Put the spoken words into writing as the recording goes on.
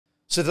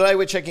So today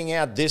we're checking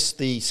out the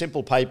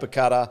simple paper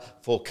cutter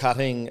for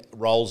cutting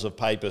rolls of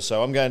paper.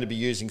 So I'm going to be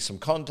using some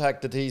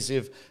contact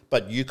adhesive,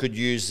 but you could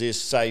use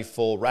this, say,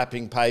 for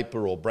wrapping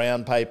paper or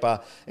brown paper.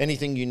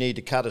 Anything you need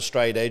to cut a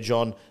straight edge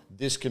on,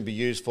 this can be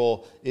used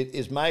for. It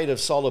is made of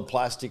solid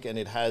plastic and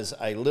it has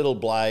a little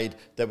blade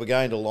that we're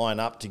going to line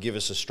up to give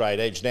us a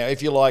straight edge. Now,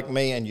 if you're like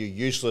me and you're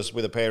useless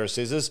with a pair of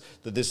scissors,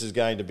 then this is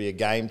going to be a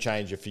game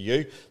changer for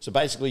you. So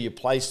basically you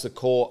place the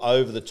core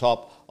over the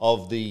top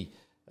of the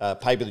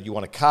paper that you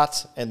want to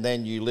cut, and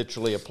then you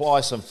literally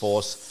apply some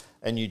force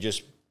and you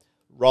just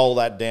roll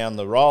that down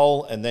the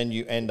roll, and then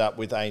you end up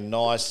with a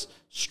nice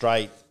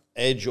straight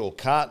edge or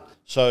cut.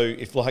 So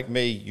if, like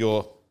me,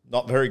 you're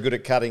not very good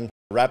at cutting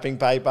wrapping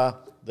paper,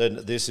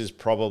 then this is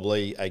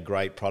probably a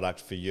great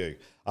product for you.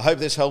 I hope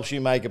this helps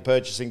you make a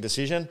purchasing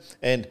decision,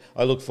 and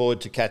I look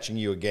forward to catching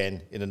you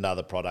again in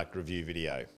another product review video.